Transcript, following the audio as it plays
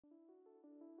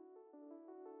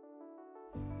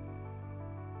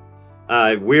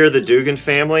We're the Dugan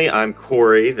family. I'm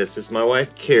Corey. This is my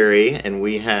wife, Carrie, and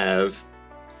we have...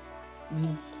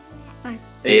 Hi.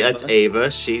 That's Ava.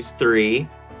 She's 3.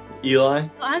 Eli. Oh,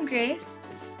 I'm Grace.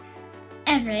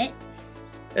 Everett.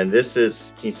 And this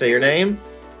is... Can you say your name?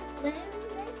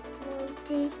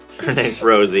 Rosie. Her name's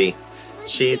Rosie.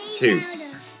 She's 2.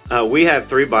 We have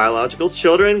 3 biological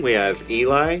children. We have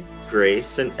Eli,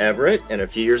 Grace, and Everett. And a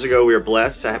few years ago, we were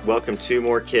blessed to welcome 2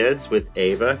 more kids with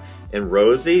Ava and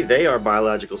Rosie. They are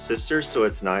biological sisters, so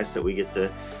it's nice that we get to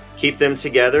keep them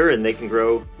together and they can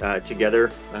grow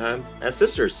together as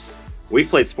sisters. We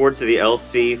played sports at the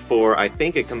LC for, I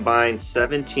think, a combined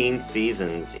 17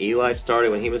 seasons. Eli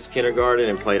started when he was kindergarten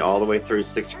and played all the way through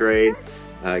 6th grade.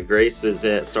 Grace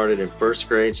started in 1st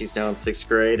grade. She's now in 6th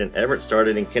grade. And Everett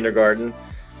started in kindergarten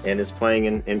and is playing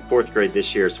in 4th grade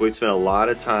this year. So we've spent a lot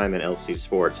of time in LC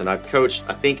sports. And I've coached,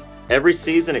 I think, every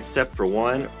season except for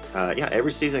one.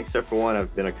 Every season except for one,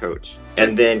 I've been a coach.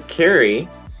 And then Carrie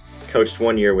coached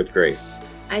 1 year with Grace.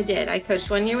 I did. I coached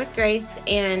 1 year with Grace,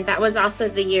 and that was also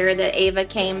the year that Ava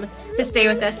came to stay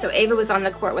with us, so Ava was on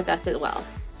the court with us as well.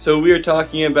 So we were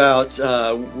talking about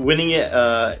winning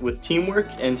it with teamwork,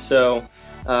 and so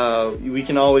we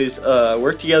can always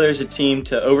work together as a team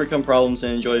to overcome problems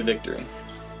and enjoy victory.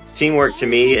 Teamwork to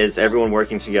me is everyone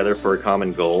working together for a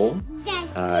common goal.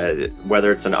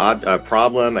 Whether it's a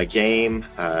problem, a game,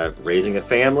 raising a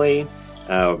family,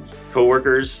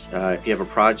 co-workers, if you have a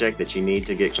project that you need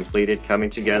to get completed, coming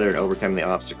together and overcoming the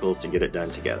obstacles to get it done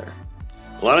together.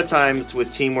 A lot of times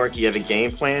with teamwork you have a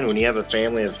game plan. When you have a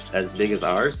family as big as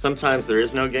ours, sometimes there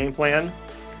is no game plan.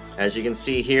 As you can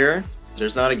see here,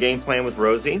 there's not a game plan with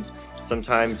Rosie.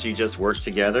 Sometimes you just work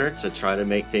together to try to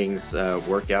make things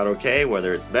work out okay,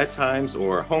 whether it's bedtimes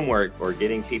or homework or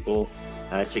getting people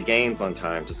to games on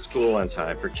time, to school on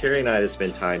time. For Carrie and I to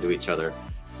spend time to each other.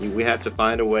 We have to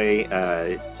find a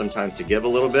way sometimes to give a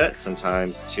little bit,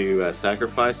 sometimes to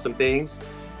sacrifice some things,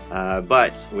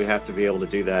 but we have to be able to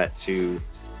do that to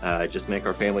just make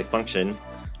our family function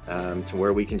to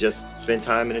where we can just spend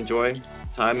time and enjoy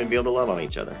time and be able to love on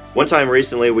each other. One time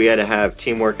recently we had to have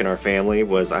teamwork in our family.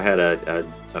 I had a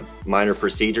minor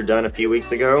procedure done a few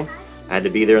weeks ago. I had to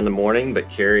be there in the morning, but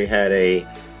Carrie had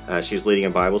she was leading a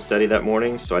Bible study that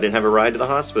morning, so I didn't have a ride to the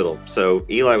hospital. So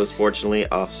Eli was fortunately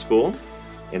off school,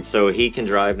 and so he can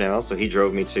drive now, so he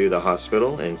drove me to the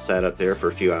hospital and sat up there for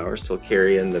a few hours till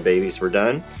Carrie and the babies were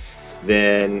done.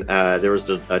 Then there was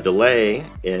a delay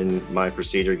in my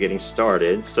procedure getting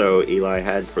started, so Eli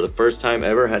had, for the first time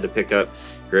ever, had to pick up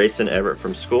Grace and Everett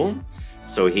from school.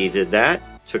 So he did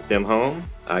that, took them home,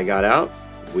 I got out.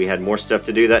 We had more stuff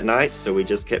to do that night, so we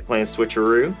just kept playing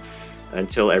switcheroo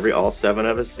until all 7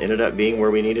 of us ended up being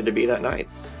where we needed to be that night.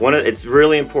 It's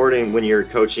really important when you're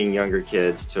coaching younger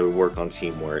kids to work on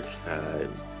teamwork.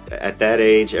 At that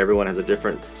age, everyone has a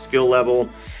different skill level.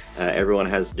 Everyone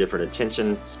has different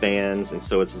attention spans, and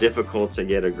so it's difficult to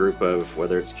get a group of,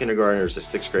 whether it's kindergartners or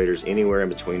 6th graders, anywhere in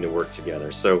between to work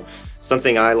together. So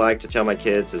something I like to tell my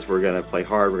kids is we're going to play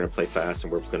hard, we're going to play fast,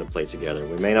 and we're going to play together.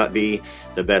 We may not be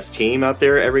the best team out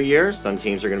there every year. Some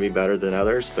teams are going to be better than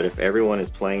others, but if everyone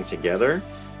is playing together,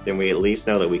 then we at least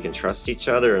know that we can trust each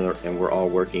other and we're all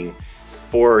working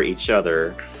for each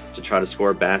other to try to score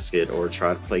a basket or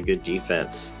try to play good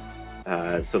defense.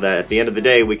 So that at the end of the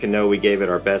day, we can know we gave it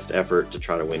our best effort to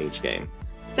try to win each game.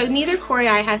 So neither Corey or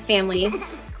I have family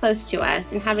close to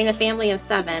us, and having a family of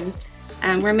 7,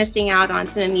 we're missing out on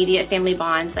some immediate family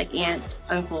bonds like aunts,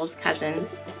 uncles, cousins.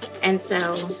 And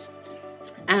so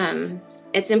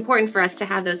it's important for us to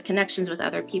have those connections with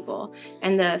other people.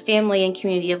 And the family and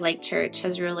community of Lake Church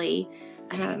has really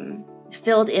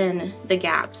filled in the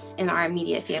gaps in our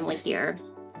immediate family here.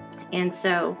 And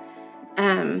so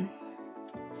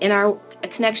in our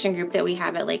connection group that we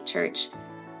have at Lake Church,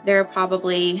 there are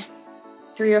probably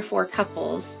 3 or 4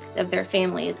 couples of their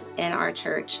families in our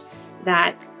church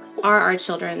that are our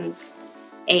children's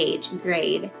age,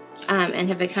 grade, and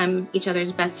have become each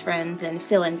other's best friends and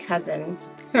fill-in cousins.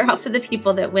 We're also the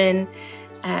people that when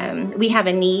we have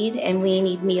a need and we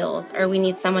need meals, or we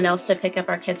need someone else to pick up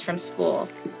our kids from school,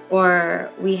 or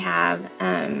we have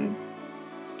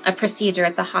a procedure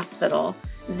at the hospital,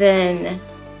 then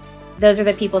those are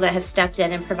the people that have stepped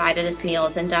in and provided us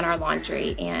meals and done our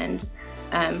laundry and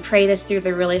prayed us through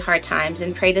the really hard times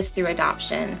and prayed us through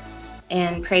adoption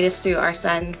and prayed us through our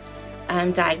son's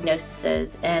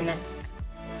diagnoses. And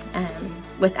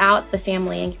without the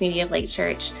family and community of Lake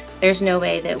Church, there's no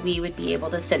way that we would be able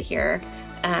to sit here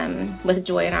with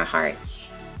joy in our hearts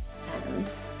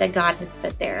that God has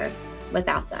put there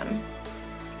without them.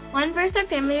 One verse our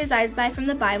family resides by from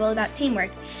the Bible about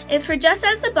teamwork is, "For just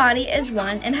as the body is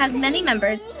one and has many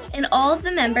members, and all of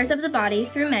the members of the body,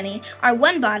 through many, are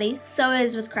one body, so it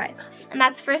is with Christ." And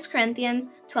that's 1 Corinthians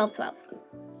 12:12.